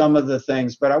 Those are some of the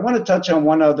things. But I want to touch on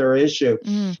one other issue.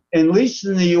 At least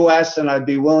in the U.S., and I'd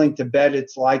be willing to bet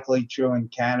it's likely true in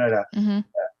Canada,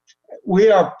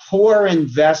 we are poor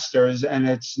investors, and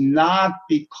it's not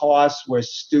because we're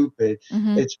stupid.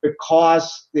 Mm-hmm. It's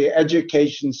because the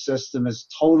education system has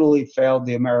totally failed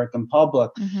the American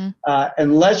public. Mm-hmm.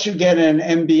 Unless you get an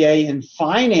MBA in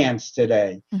finance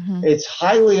today, Mm-hmm. it's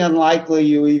highly unlikely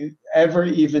you ever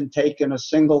even taken a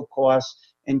single course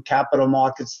in capital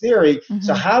markets theory. Mm-hmm.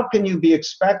 So how can you be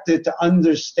expected to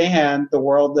understand the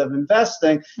world of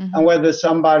investing mm-hmm. and whether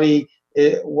somebody,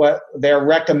 what they're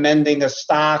recommending a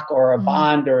stock or a mm-hmm.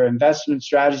 bond or investment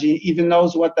strategy even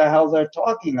knows what the hell they're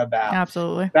talking about?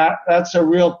 Absolutely. That's a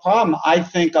real problem. I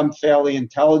think I'm fairly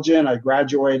intelligent. I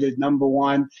graduated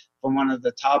 #1 from one of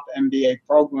the top MBA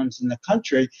programs in the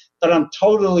country, but I'm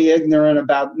totally ignorant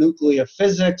about nuclear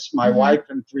physics. My mm-hmm. wife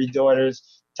and 3 daughters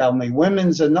tell me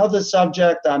women's another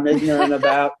subject I'm ignorant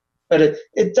about, but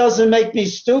it doesn't make me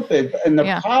stupid. And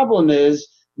the problem is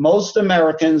most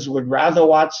Americans would rather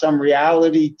watch some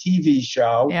reality TV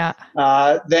show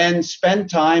than spend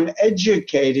time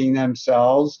educating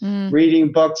themselves,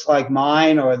 reading books like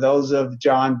mine or those of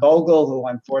John Bogle, who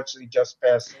unfortunately just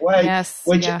passed away,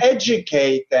 which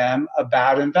educate them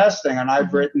about investing. And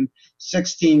I've written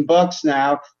 16 books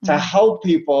now to help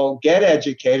people get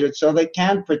educated so they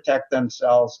can protect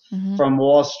themselves from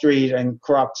Wall Street and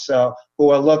crooks who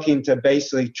are looking to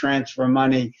basically transfer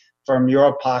money from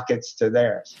your pockets to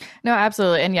theirs. No,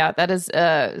 absolutely. And that is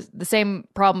the same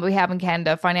problem we have in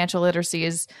Canada. Financial literacy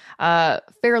is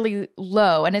fairly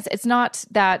low. And it's not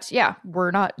that, we're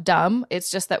not dumb.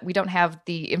 It's just that we don't have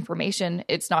the information.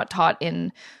 It's not taught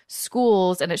in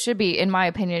schools. And it should be, in my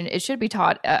opinion, it should be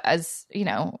taught as,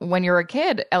 when you're a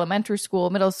kid, elementary school,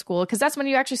 middle school, because that's when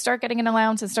you actually start getting an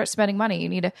allowance and start spending money. You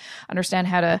need to understand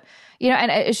how to,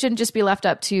 and it shouldn't just be left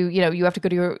up to, you have to go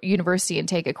to your university and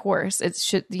take a course. It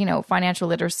should, financial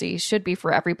literacy should be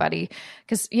for everybody.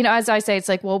 Because, as I say, it's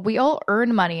like, well, we all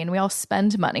earn money and we all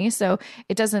spend money. So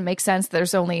it doesn't make sense.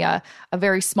 There's only a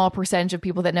very small percentage of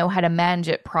people that know how to manage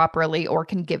it properly or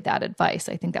can give that advice.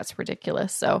 I think that's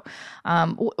ridiculous. So,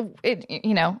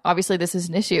 obviously this is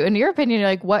an issue. In your opinion,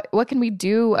 like what can we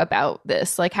do about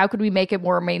this? Like, how could we make it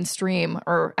more mainstream,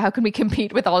 or how can we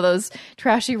compete with all those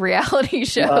trashy reality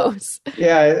shows?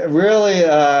 Really,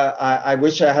 I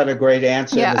wish I had a great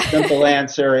answer. The simple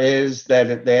answer is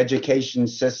that the education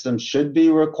system should be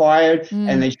required,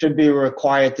 and they should be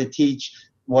required to teach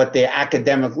what the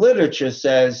academic literature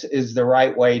says is the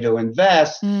right way to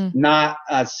invest. Not,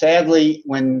 sadly,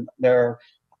 when their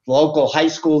local high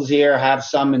schools here have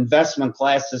some investment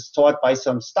classes taught by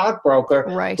some stockbroker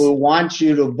who wants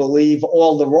you to believe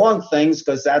all the wrong things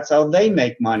because that's how they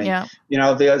make money.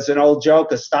 There's an old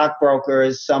joke, a stockbroker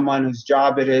is someone whose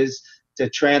job it is to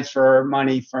transfer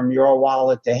money from your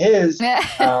wallet to his.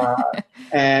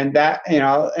 And that,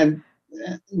 and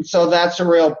so that's a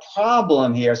real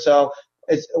problem here. So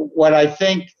it's what I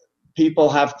think people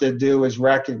have to do is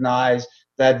recognize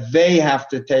that they have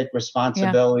to take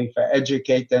responsibility for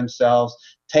educate themselves,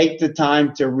 take the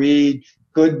time to read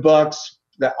good books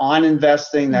on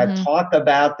investing that talk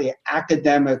about the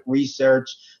academic research.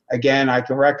 Again, I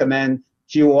can recommend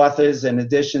few authors in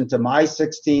addition to my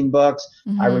 16 books.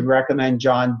 I would recommend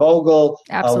John Bogle.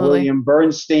 William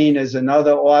Bernstein is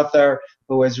another author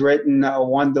who has written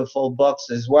wonderful books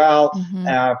as well.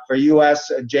 For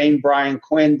U.S., Jane Bryan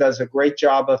Quinn does a great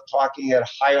job of talking at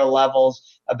higher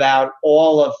levels about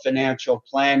all of financial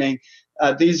planning.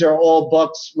 These are all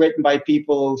books written by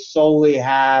people who solely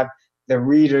have the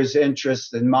reader's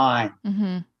interest in mind.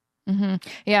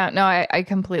 Yeah, no, I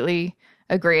completely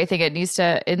agree. I think it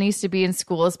needs to be in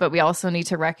schools, but we also need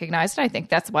to recognize, and I think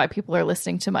that's why people are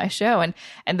listening to my show, and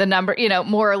the number,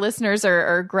 more listeners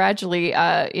are gradually,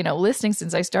 listening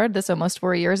since I started this almost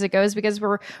 4 years ago, is because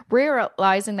we're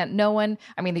realizing that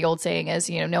the old saying is,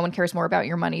 no one cares more about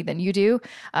your money than you do.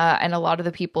 And a lot of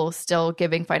the people still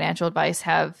giving financial advice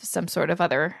have some sort of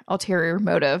other ulterior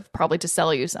motive, probably to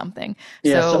sell you something.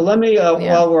 So let me,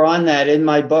 while we're on that, in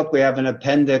my book, we have an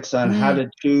appendix on how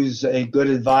to choose a good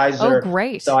advisor. Oh, great.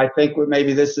 So I think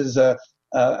maybe this is a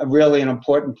really an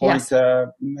important point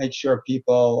to make sure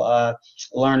people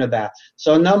learn about.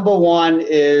 So number one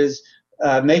is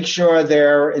make sure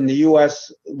they're in the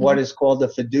U.S. what is called a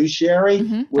fiduciary,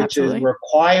 which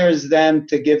requires them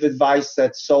to give advice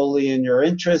that's solely in your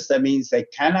interest. That means they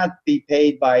cannot be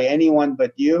paid by anyone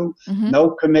but you,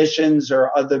 no commissions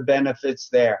or other benefits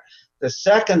there. The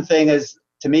second thing is,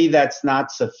 to me, that's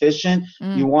not sufficient.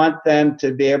 You want them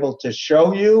to be able to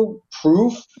show you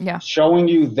proof, showing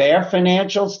you their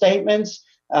financial statements,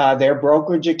 their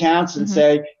brokerage accounts, and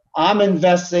say, I'm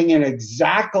investing in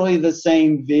exactly the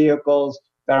same vehicles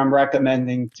that I'm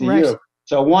recommending to you.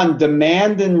 So one,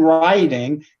 demand in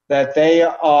writing that they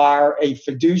are a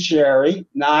fiduciary,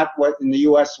 not what in the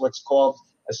U.S. what's called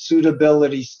a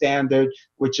suitability standard,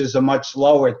 which is a much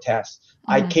lower test.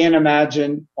 Mm-hmm. I can't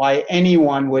imagine why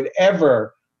anyone would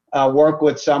ever work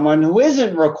with someone who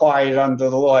isn't required under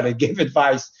the law to give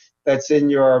advice that's in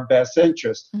your best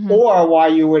interest, mm-hmm. or why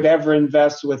you would ever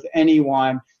invest with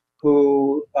anyone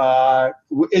who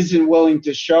isn't willing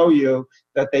to show you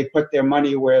that they put their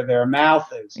money where their mouth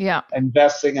is,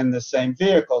 investing in the same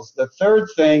vehicles. The third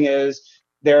thing is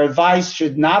their advice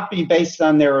should not be based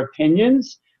on their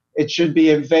opinions. It should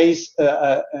be based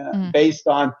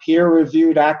on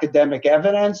peer-reviewed academic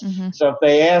evidence. Mm-hmm. So if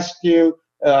they ask you,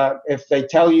 if they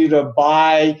tell you to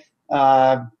buy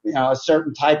a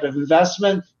certain type of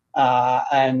investment,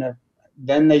 and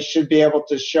then they should be able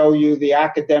to show you the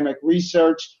academic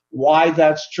research, why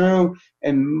that's true.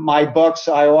 In my books,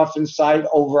 I often cite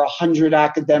over 100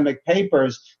 academic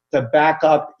papers to back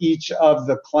up each of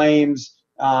the claims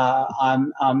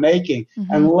I'm making.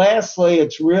 Mm-hmm. And lastly,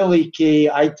 it's really key.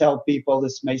 I tell people,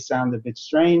 this may sound a bit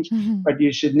strange, mm-hmm. but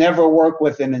you should never work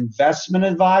with an investment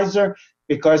advisor,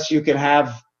 because you can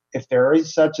have, if there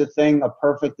is such a thing, a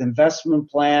perfect investment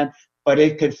plan, but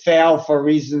it could fail for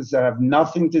reasons that have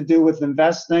nothing to do with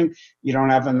investing. You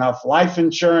don't have enough life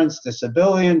insurance,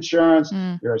 disability insurance,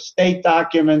 your estate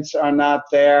documents are not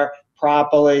there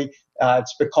properly.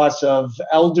 It's because of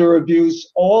elder abuse,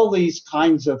 all these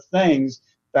kinds of things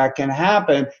that can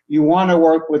happen. You want to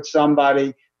work with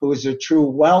somebody who is a true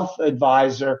wealth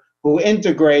advisor who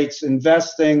integrates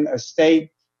investing, estate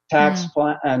tax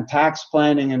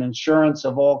planning and insurance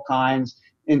of all kinds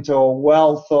into a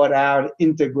well thought out,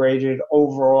 integrated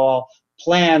overall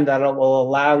plan that will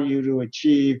allow you to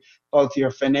achieve both your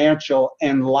financial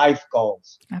and life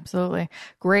goals. Absolutely.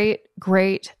 Great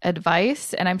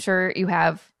advice. And I'm sure you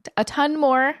have a ton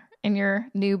more in your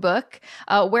new book.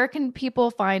 Where can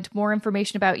people find more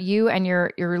information about you and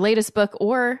your latest book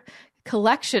or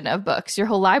collection of books, your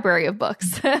whole library of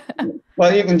books?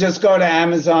 Well, you can just go to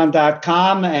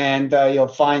Amazon.com and you'll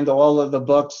find all of the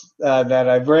books that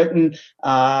I've written.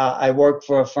 I work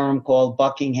for a firm called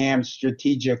Buckingham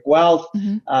Strategic Wealth.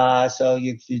 Mm-hmm. So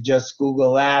if you just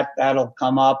Google that, that'll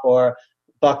come up, or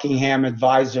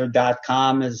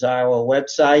buckinghamadvisor.com is our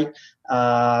website.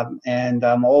 And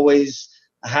I'm always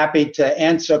happy to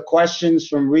answer questions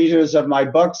from readers of my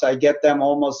books. I get them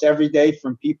almost every day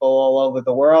from people all over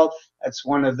the world. That's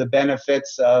one of the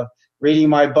benefits of reading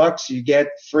my books. You get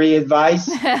free advice,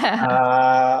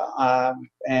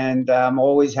 and I'm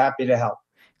always happy to help.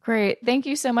 Great. Thank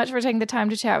you so much for taking the time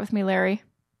to chat with me, Larry.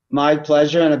 My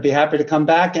pleasure, and I'd be happy to come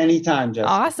back anytime,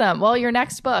 Jessica. Awesome. Well, your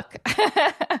next book.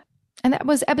 And that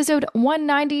was episode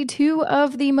 192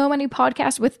 of the Mo Money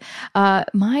podcast with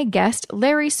my guest,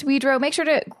 Larry Swedroe. Make sure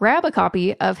to grab a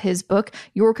copy of his book,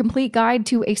 Your Complete Guide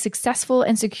to a Successful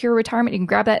and Secure Retirement. You can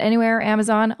grab that anywhere,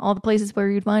 Amazon, all the places where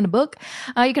you'd find a book.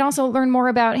 You can also learn more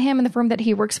about him and the firm that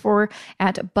he works for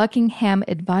at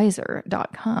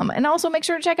buckinghamadvisor.com. And also make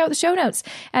sure to check out the show notes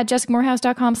at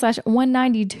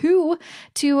jessicamorehouse.com/192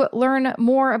 to learn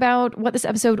more about what this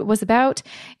episode was about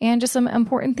and just some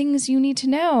important things you need to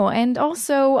know. And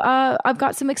also, I've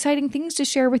got some exciting things to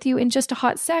share with you in just a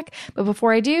hot sec. But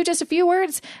before I do, just a few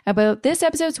words about this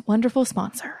episode's wonderful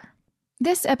sponsor.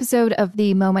 This episode of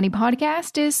the Mo Money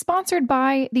podcast is sponsored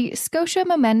by the Scotia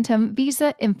Momentum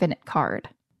Visa Infinite Card.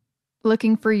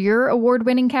 Looking for your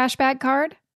award-winning cashback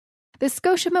card? The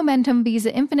Scotia Momentum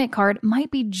Visa Infinite Card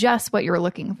might be just what you're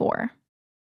looking for.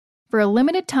 For a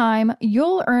limited time,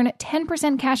 you'll earn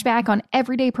 10% cash back on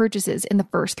everyday purchases in the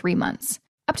first 3 months.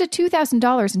 Up to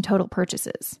 $2,000 in total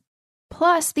purchases.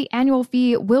 Plus, the annual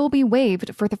fee will be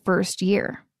waived for the first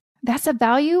year. That's a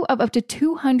value of up to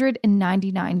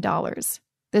 $299.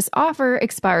 This offer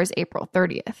expires April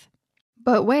 30th.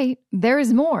 But wait, there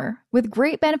is more, with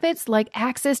great benefits like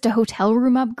access to hotel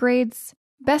room upgrades,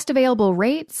 best available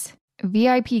rates,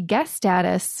 VIP guest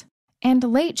status, and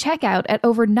late checkout at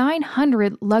over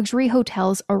 900 luxury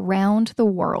hotels around the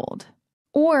world.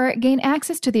 Or gain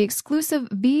access to the exclusive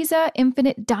Visa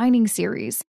Infinite Dining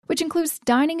Series, which includes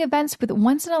dining events with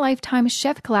once-in-a-lifetime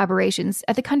chef collaborations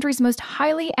at the country's most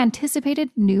highly anticipated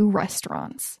new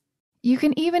restaurants. You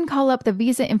can even call up the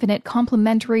Visa Infinite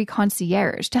Complimentary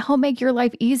Concierge to help make your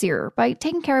life easier by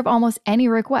taking care of almost any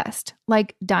request,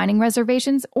 like dining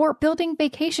reservations or building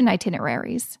vacation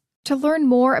itineraries. To learn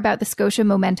more about the Scotia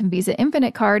Momentum Visa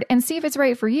Infinite Card and see if it's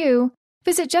right for you,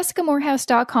 visit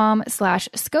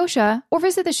jessicamorehouse.com/Scotia or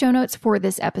visit the show notes for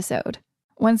this episode.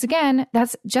 Once again,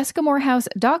 that's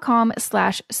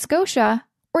jessicamorehouse.com/Scotia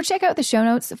or check out the show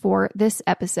notes for this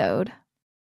episode.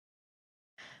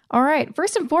 All right.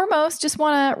 First and foremost, just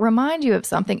want to remind you of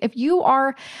something. If you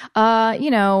are,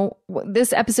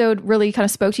 this episode really kind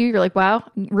of spoke to you. You're like, wow,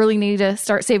 really need to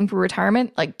start saving for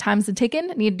retirement. Like time's a ticking.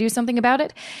 Need to do something about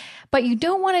it. But you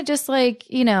don't want to just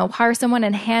hire someone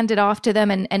and hand it off to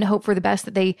them and hope for the best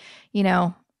that they,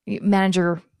 manage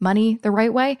your money the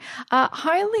right way.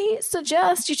 Highly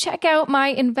suggest you check out my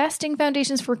Investing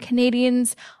Foundations for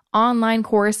Canadians online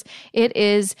course. It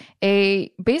is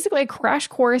basically a crash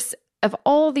course of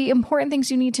all the important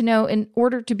things you need to know in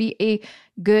order to be a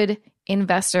good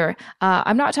investor.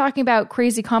 I'm not talking about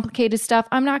crazy complicated stuff.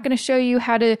 I'm not going to show you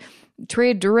how to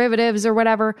trade derivatives or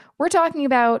whatever. We're talking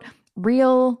about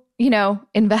real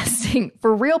investing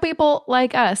for real people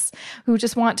like us who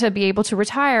just want to be able to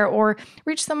retire or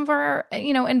reach some of our,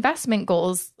 investment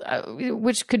goals,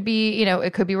 which could be,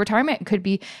 it could be retirement. It could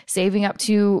be saving up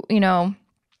to,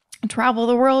 travel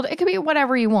the world. It could be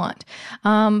whatever you want.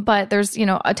 But there's,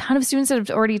 a ton of students that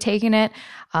have already taken it.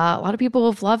 A lot of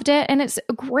people have loved it, and it's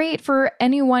great for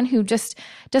anyone who just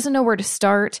doesn't know where to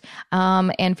start,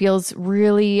 and feels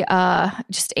really,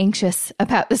 just anxious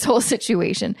about this whole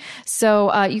situation.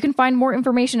 So, you can find more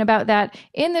information about that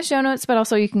in the show notes, but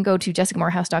also you can go to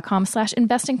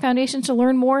jessicamorehouse.com/investing foundation to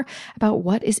learn more about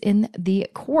what is in the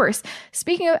course.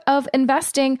 Speaking of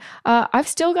investing, I've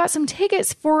still got some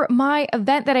tickets for my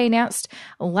event that I announced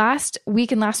last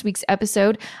week in last week's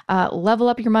episode, Level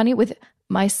Up Your Money with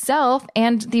myself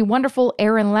and the wonderful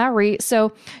Erin Lowry.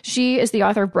 So she is the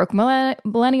author of Broke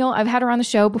Millennial. I've had her on the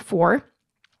show before.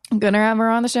 I'm going to have her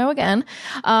on the show again.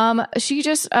 She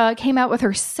just came out with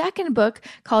her second book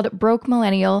called Broke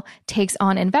Millennial Takes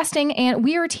on Investing. And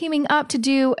we are teaming up to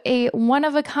do a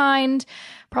one-of-a-kind,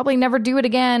 probably never do it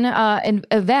again, an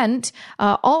event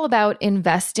all about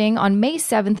investing on May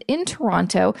 7th in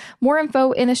Toronto. More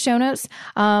info in the show notes.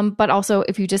 But also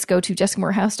if you just go to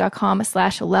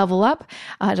jessicamorehouse.com/level up,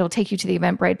 it'll take you to the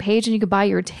Eventbrite page and you can buy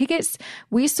your tickets.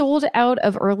 We sold out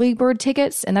of early bird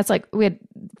tickets, and that's we had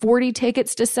 40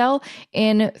 tickets to sell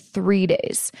in 3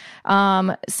 days.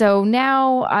 So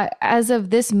now, as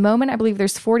of this moment, I believe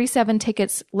there's 47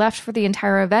 tickets left for the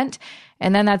entire event.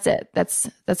 And then that's it.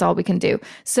 That's all we can do.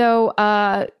 So,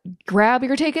 grab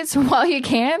your tickets while you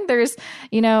can. There's,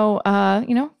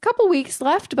 a couple weeks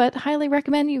left, but highly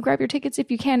recommend you grab your tickets if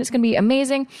you can. It's going to be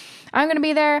amazing. I'm going to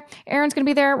be there. Erin's going to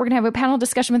be there. We're going to have a panel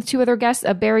discussion with 2 other guests,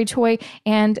 Barry Choi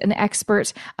and an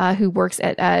expert, who works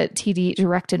at, TD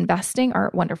Direct Investing, our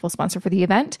wonderful sponsor for the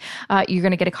event. You're going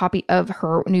to get a copy of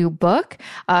her new book,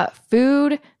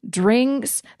 food,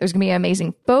 drinks. There's going to be an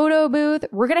amazing photo booth.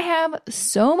 We're going to have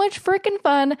so much freaking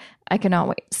fun. I cannot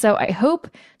wait. So I hope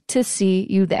to see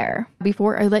you there.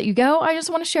 Before I let you go, I just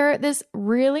want to share this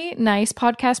really nice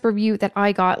podcast review that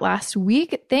I got last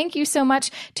week. Thank you so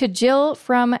much to Jill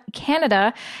from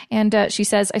Canada. And she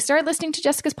says, I started listening to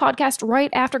Jessica's podcast right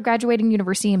after graduating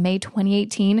university in May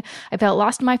 2018. I felt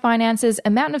lost in my finances, a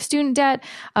mountain of student debt,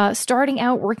 starting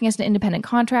out working as an independent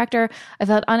contractor. I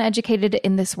felt uneducated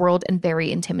in this world and very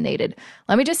intimidated.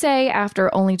 Let me just say,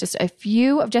 after only just a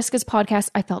few of Jessica's podcasts,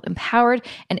 I felt empowered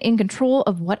and in control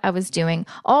of what I was doing.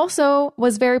 Also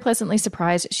was very pleasantly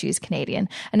surprised she's Canadian.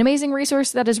 An amazing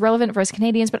resource that is relevant for us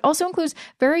Canadians, but also includes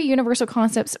very universal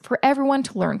concepts for everyone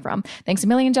to learn from. Thanks a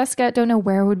million, Jessica. Don't know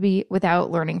where I would be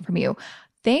without learning from you.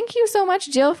 Thank you so much,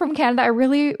 Jill from Canada. I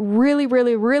really, really,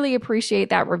 really, really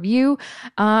appreciate that review.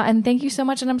 And thank you so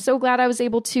much. And I'm so glad I was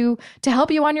able to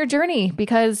help you on your journey,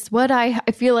 because what I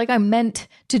feel like I'm meant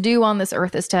to do on this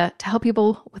earth is to help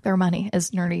people with their money,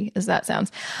 as nerdy as that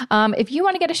sounds. If you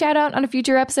want to get a shout out on a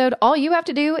future episode, all you have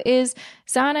to do is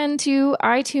sign into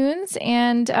iTunes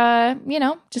and,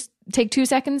 just take 2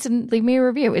 seconds and leave me a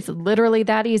review. It's literally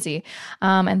that easy.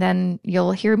 And then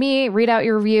you'll hear me read out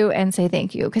your review and say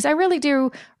thank you. Because I really do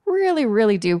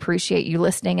appreciate you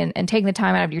listening and taking the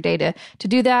time out of your day to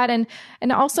do that. And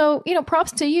also,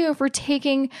 props to you for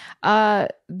taking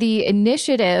the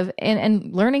initiative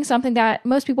and learning something that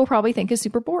most people probably think is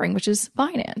super boring, which is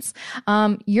finance.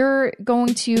 You're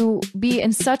going to be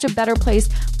in such a better place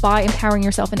by empowering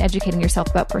yourself and educating yourself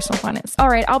about personal finance. All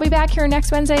right, I'll be back here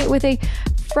next Wednesday with a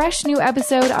fresh new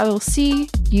episode. I will see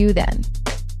you then.